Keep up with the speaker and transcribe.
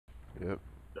Yep.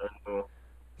 Don't know.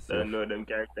 So, Don't know them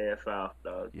characters soft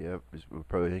dog. yep. We're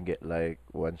probably gonna get like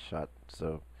one shot.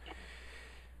 So,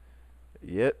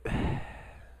 yep.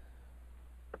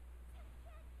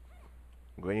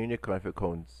 Going in your if it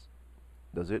counts.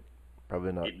 Does it?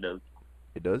 Probably not. It does.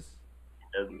 It does?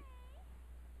 It doesn't.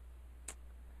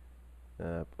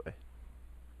 Boy.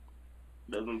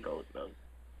 Doesn't count now.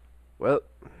 Well,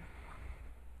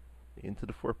 into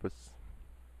the four-puss.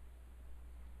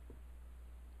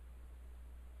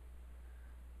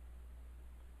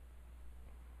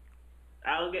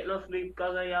 I don't get no sleep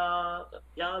because of y'all.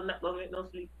 Y'all not gonna get no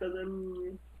sleep because of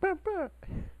me. Bah, bah.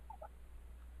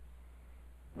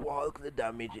 Wow, look at the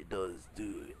damage it does,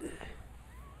 dude.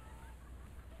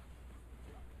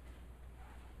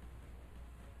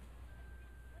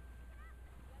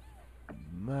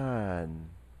 Man.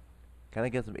 Can I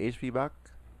get some HP back?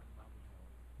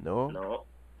 No? No,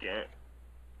 can't.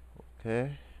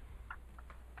 Okay.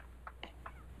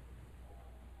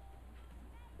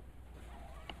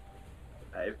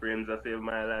 Iframes have saved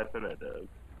my life in a dog.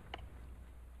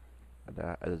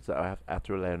 I have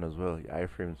to rely on as well. Your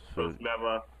iframes Plus, for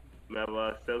me have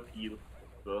a self heal.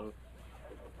 So,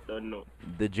 don't know.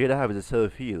 the Jade I have is a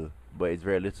self heal, but it's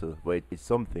very little. But it's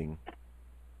something.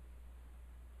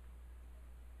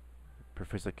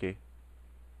 Professor K.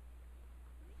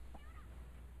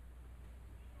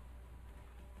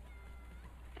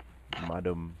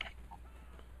 Madam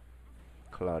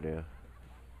Claudia.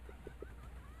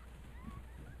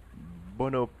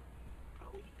 Bono.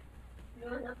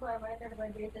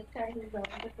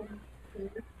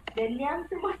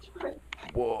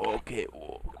 Whoa, okay.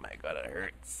 Whoa, my god, it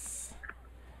hurts.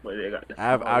 But they got the I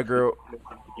have smallest aggro.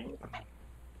 game.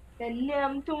 The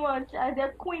name too much as a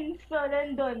queen son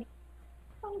and done.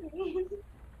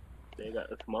 They got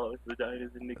the smallest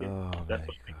vaginas in the game. Oh That's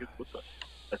my what niggas gosh. look at.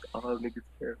 That's all niggas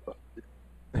care about.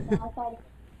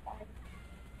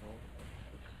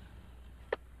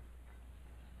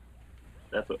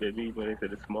 That's what they mean when they say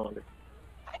the smallest.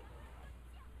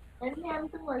 The name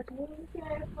too much.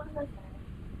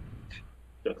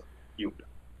 Just you.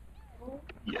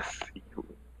 Yes, you.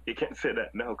 You can't say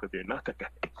that now because you're not a guy.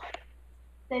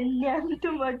 The name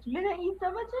too much. Me not eat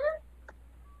so much of it.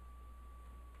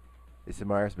 Listen,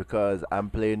 Mars, because I'm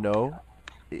playing now,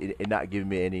 it not giving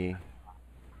me any.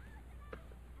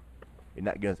 It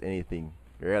not giving us anything.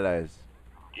 You realize?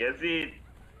 You see,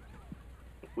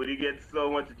 would you get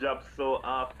so much job so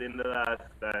often the last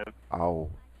time? Ow.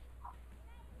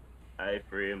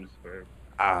 Iframes for.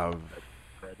 I've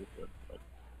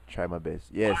tried my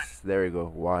best. Yes, there we go.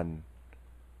 One.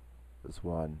 Just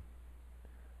one.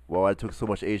 Wow, I took so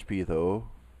much HP though.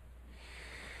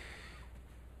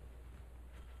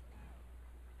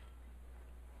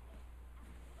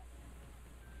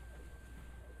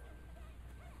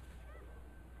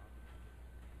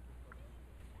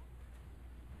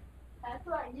 That's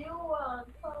what you want.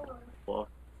 What?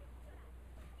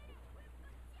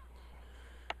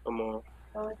 Come on.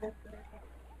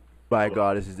 My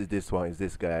God, this is this one. Is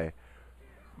this guy?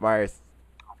 Mars.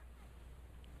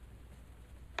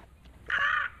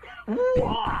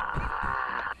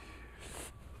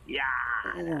 Yeah.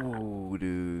 Ooh,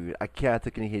 dude. I can't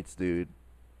take any hits, dude.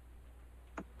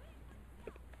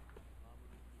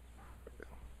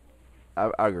 I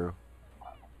aggro.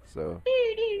 So.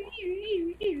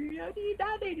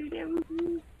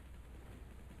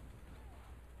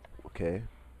 Okay.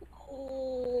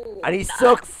 And he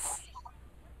sucks!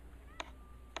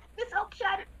 It's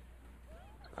auction.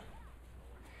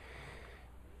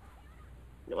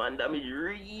 The one damage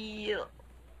real.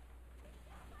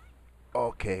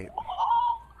 Okay.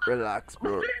 Relax,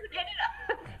 bro.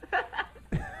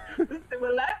 This thing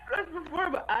was life flash before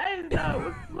my eyes now.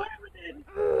 Was swimming.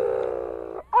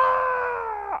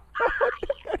 Ah!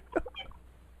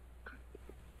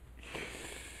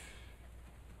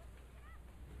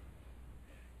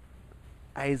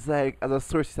 It's like as a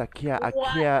source, I can't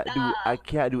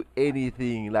do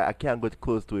anything. Like I can't get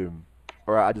close to him,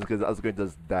 or I was going to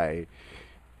just die.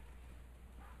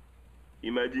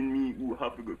 Imagine me who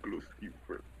have to go close to you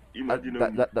first. Imagine me.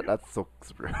 That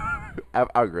sucks, bro. I'm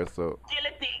aggro, so. Kill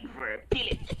a thing first. Kill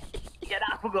it. You don't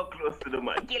have to go close to the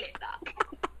man. Kill it, dog.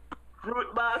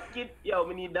 Fruit basket. Yo,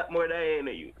 we need that more than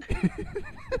any you.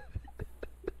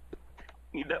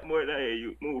 Need that more than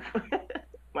you. Move.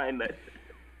 Mind that.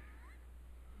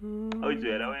 How you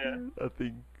doing? How are you? I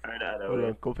think. Or the other Hold way.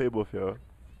 on, come for both, y'all.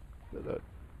 Like that.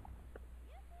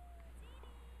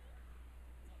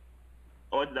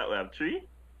 Oh, that we have 3?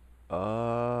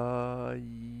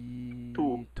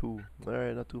 Two. Two.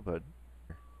 Alright, not too bad.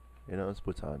 You know, let's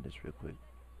put on this real quick.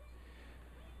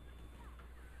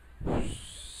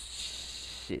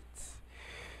 Shit.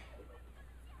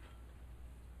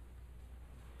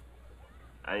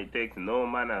 And it takes no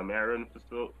mana. May I run for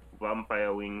so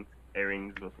vampire wings,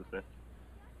 earrings, what to say.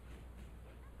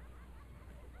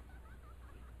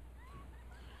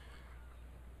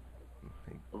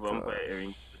 Vampire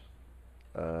earrings.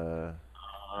 Uh,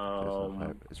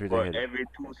 it's right For ahead. every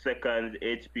 2 seconds,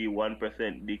 HP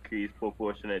 1% decrease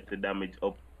proportionate to damage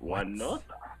up What? one. No, sir.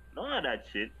 None of that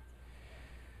shit.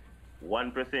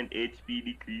 1% HP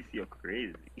decrease, you're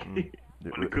crazy. We, For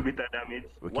the little bit of damage.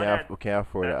 we can't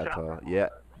afford that at all. Yeah,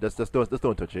 just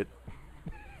don't touch it.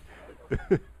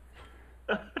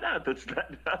 Nah, touch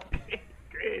that.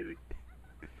 Crazy.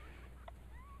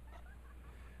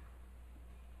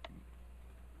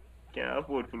 Can't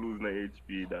afford to lose my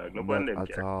HP, dog. No one Not them at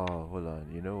can. all. Hold on.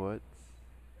 You know what?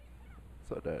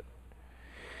 So that.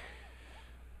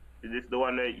 Is this the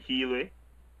one that heal way?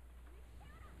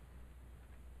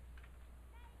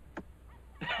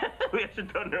 We should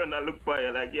turn around and look for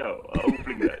you like, yo, who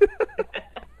fling that?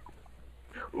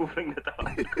 Who fling that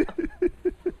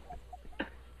out?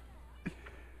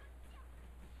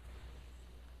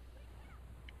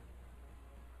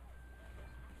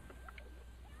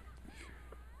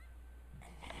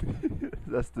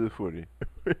 That's too funny.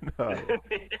 No.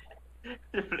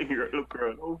 Look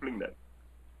around, who fling that?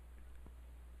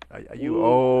 Are you? Ooh,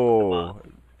 Oh.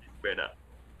 brother.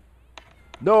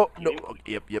 No.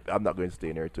 Yep. I'm not going to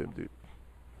stay near to him, dude.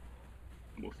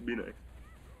 Must be nice.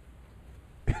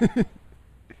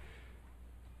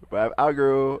 But I'm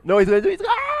aggro. No, he's going to do it.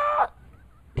 Ah!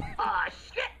 Ah,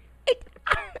 shit!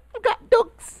 I've got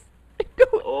ducks.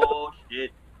 Oh,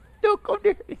 shit. Duck, come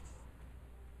there.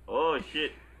 Oh,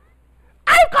 shit.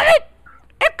 I'm coming!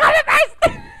 I'm coming, guys!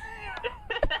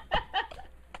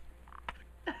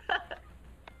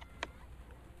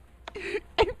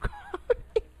 I'm coming.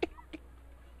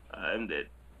 I'm dead.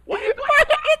 What?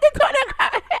 It's gonna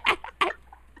come.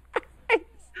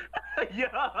 Yo!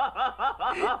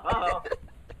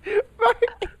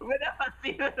 When I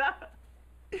see that,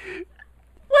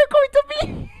 Welcome to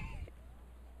me.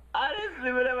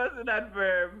 honestly, when I see that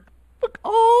verb, Look.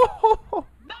 Oh.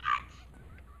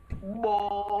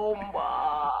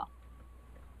 bomba.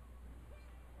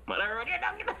 Man, I run it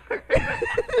down.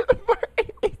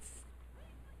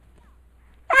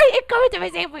 I ain't coming to my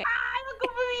safe way. Look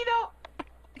for me though.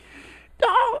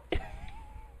 No.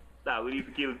 Nah, we need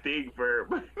to kill Thing verb.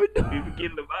 We need to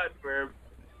kill the bad verb.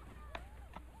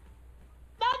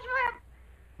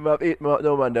 That's verb.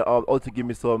 No man, they also give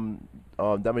me some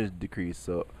damage decrease,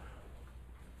 so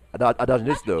I dodged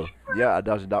this though. Yeah, I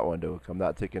dodged that one though. I'm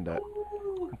not taking that.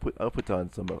 I'll put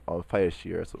on some fire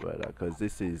shear or something like that, cause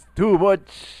this is too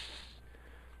much.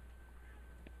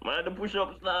 Man, the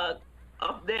push-ups not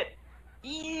up there.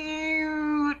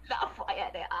 Ew, that fire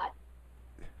there.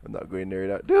 I'm not going near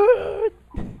that, dude.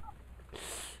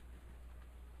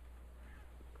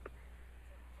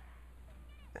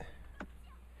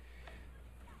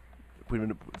 Put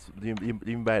him in the,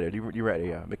 even by there. You right there,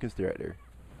 yeah. Make him stay right there.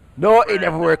 No, it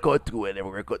never work out too. It never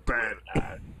work out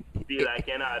too. Feel like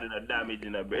you're not doing no damage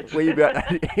in a bridge. Where you be at?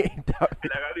 Like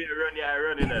I be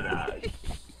running a dog.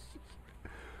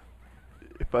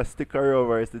 If I stick her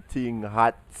over, it's the thing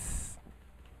hot.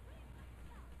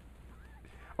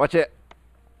 Watch it.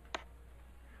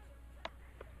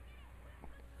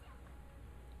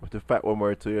 We have to fight one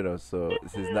more too, you know. So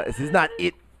this is not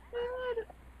it.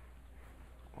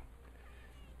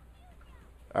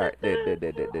 All right, dead.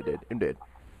 I'm dead.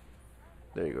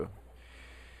 There you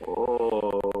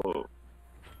Oh, go.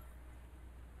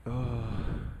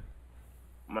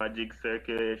 magic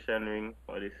circulation ring.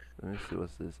 What is? Let me see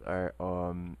what's this. Alright,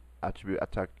 attribute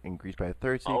attack increased by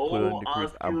 30, Oh, cooldown all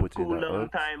decrease. I'm skill putting that cooldown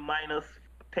up. time minus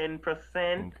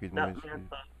 10%. Increase That minus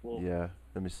means yeah,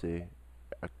 let me see.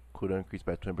 Cooldown increased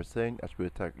by 20%.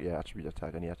 Attribute attack, yeah, attribute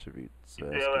attack, any attributes. So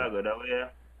yeah, where I go that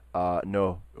way.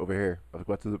 no, over here. I've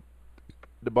got to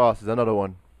the boss is another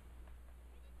one.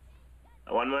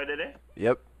 One more there.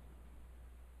 Yep.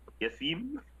 You see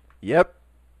him? Yep.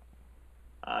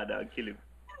 Ah, dog, kill him.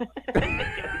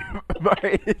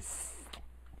 Marius.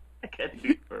 I can't do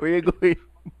it for Where you going?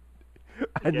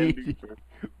 I can't need do you. it for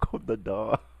Come the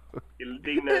door. Kill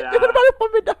thing You're that gonna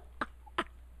put me down.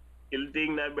 kill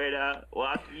thing that brother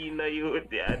walk in the youth,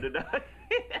 yeah, do that.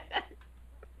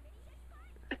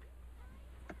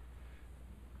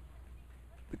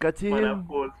 Look at Man, I him.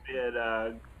 pose fear,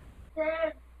 dog.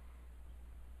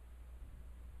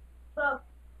 Look.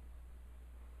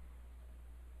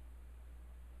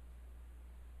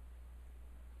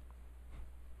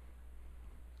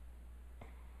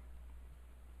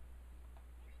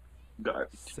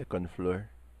 Garbage. Second floor.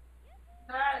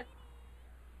 Guys,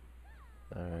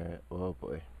 Alright, oh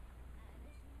boy.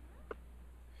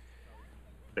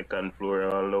 second floor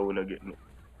all low, no get no.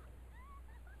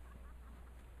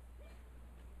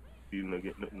 Still no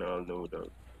get nothing all low, dog.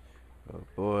 Oh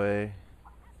boy.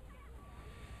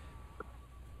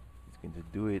 He's going to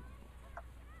do it.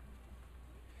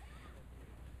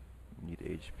 Need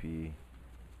HP.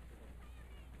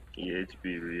 HP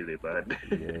really bad.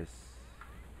 Yes.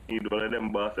 Need one of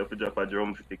them boss to drop a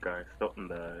drumstick or something,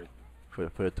 dog. For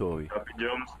the Tory. Drop a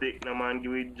drumstick, no man,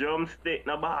 give me drumstick,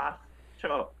 no boss.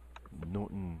 Chop.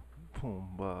 Nothing. Boom,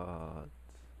 but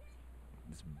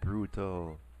it's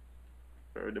brutal.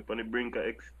 We're on the brink of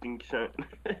extinction.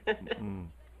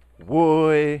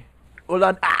 Boy. Hold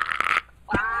on. Ah!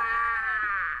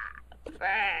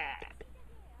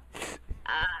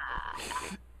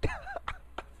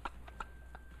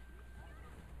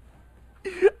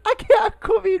 I can't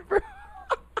come in, bro.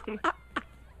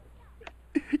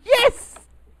 Yes!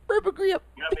 Purple grip.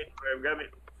 Grab it, bro, grab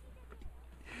it.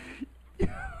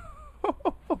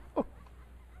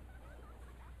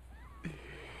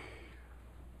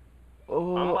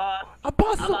 Oh, boss. a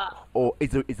boss. I'm boss. Oh,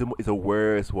 it's a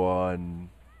worse one.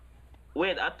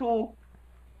 Wait, a two.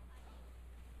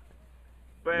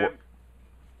 Bro,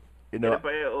 You know, get up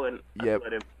on your own. yeah,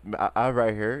 I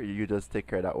right here. You just take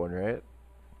care of that one, right?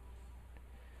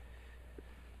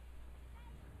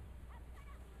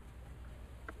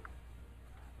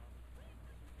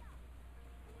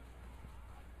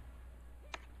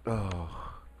 Oh.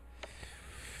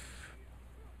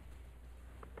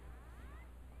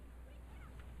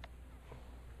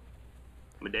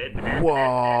 I'm dead, I'm dead.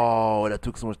 Whoa, that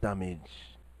took so much damage.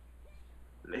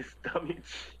 Less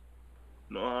damage.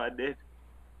 No, I'm dead.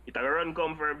 It a run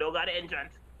come for him, don't got the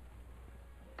entrance.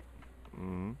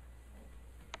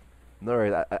 No,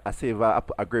 right. I save a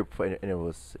grip for any of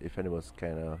us if any of us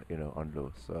kind of on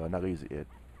low, so I'm not gonna use it yet.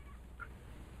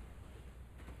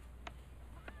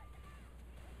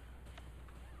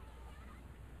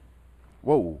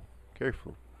 Whoa,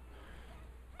 careful.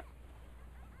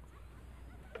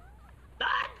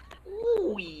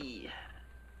 Ooh.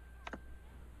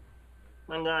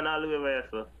 Man gone all the way there,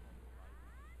 so.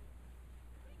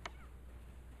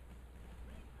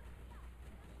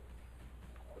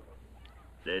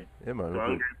 Dead. Yeah, man. Strong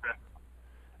We're good. grip,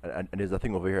 bro. And there's a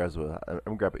thing over here as well. I'm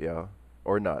gonna grab it, yeah,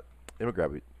 or not. I'm gonna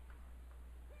grab it.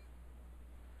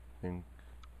 Think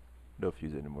don't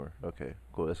fuse it anymore. Okay,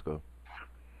 cool. Let's go.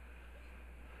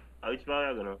 Which one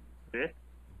are you gonna? Okay?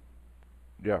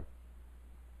 Yeah.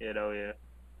 Yeah, that way, yeah.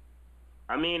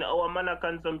 I mean, our mana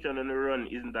consumption on the run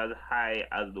isn't as high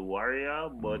as the warrior,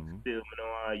 but still, I don't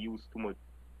want to use too much.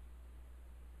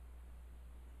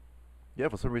 Yeah,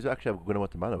 for some reason, actually, I'm going to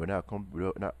want the mana. We're not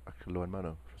actually low on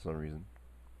mana for some reason.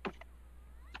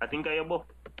 I think I buff.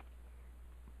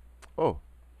 Oh,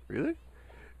 really?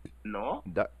 No.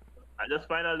 That. I just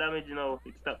final damage, you know.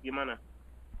 It stopped your mana.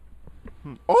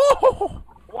 Oh!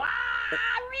 Wow,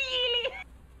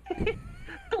 really?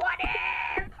 20!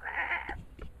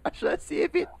 Should I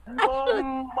save it?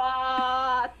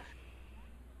 Combat!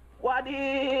 What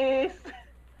is?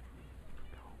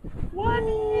 What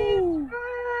is,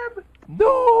 Herb?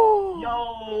 No!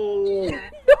 Yo!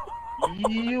 No!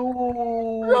 You!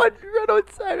 Run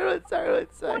outside, run outside, run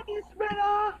outside. What is,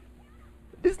 brother?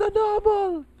 It's not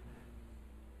normal.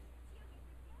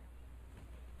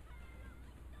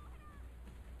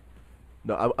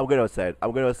 No, I'm going outside.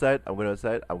 I'm going outside. I'm going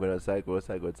outside. I'm going outside. Go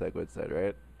outside. Go outside. Go outside.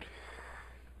 Right?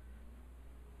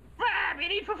 We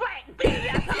need to fight.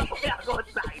 Please, go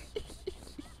outside.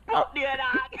 Fuck the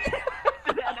dog.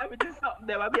 Let me just stop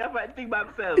them. I'm here fighting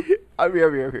myself. I'm here.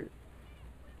 I'm here. I'm here.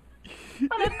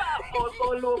 I'm not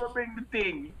going over bring the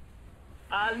thing.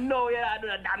 I know you're not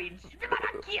doing damage.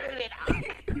 You're gonna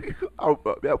kill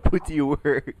it. I'll put you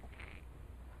work.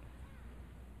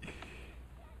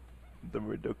 The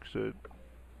reduction.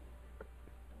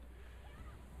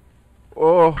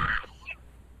 Oh.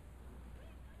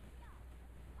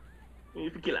 You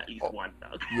need to kill at least one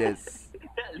dog. Yes.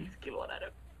 At least kill one of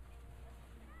them.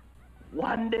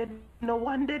 One dead, no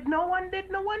one dead, no one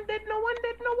dead, no one dead, no one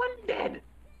dead, no one dead.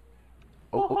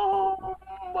 Oh,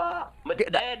 my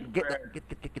Get dead that. Get verb. that.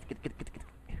 Get.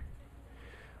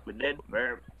 My dead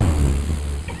verb.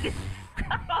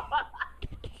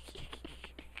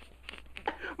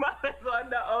 My friends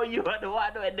wonder how you are the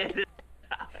one who did it.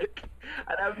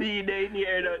 And I mean, they in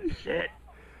here, no shit.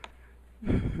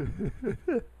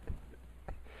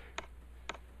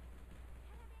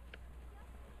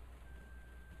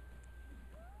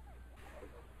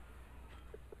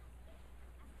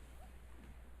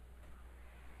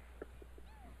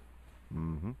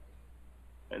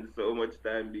 And so much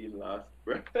time being lost,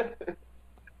 bro.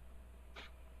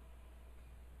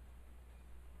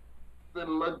 The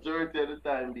majority of the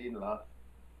time being lost.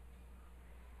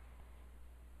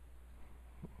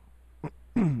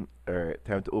 Alright,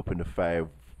 time to open the 5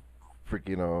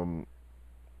 freaking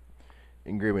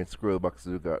engraving scroll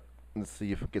boxes we got. Let's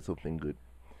see if we get something good.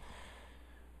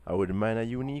 I wouldn't mind a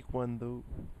unique one though.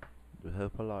 It would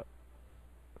help a lot.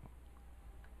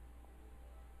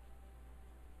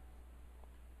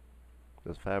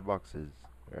 There's 5 boxes.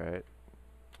 Alright.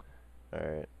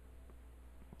 Alright.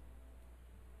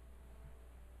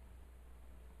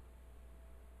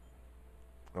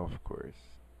 Of course.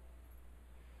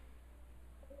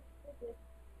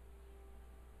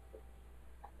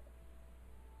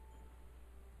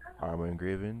 Armor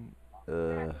engraving.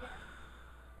 May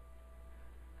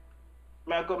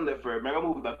I come there first? May I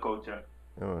move the culture?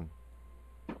 Come on.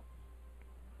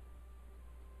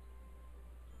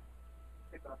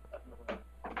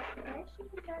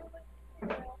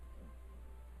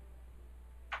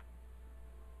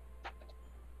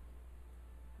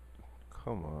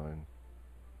 Come on.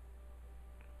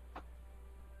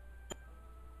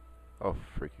 Oh,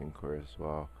 freaking course.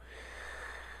 Wow.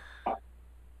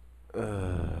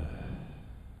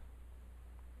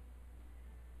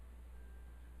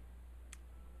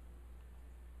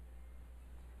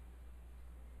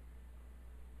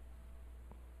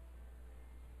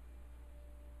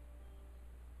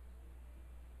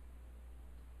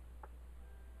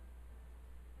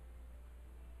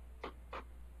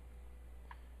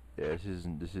 Yeah,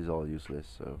 this is all useless,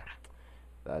 so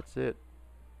that's it.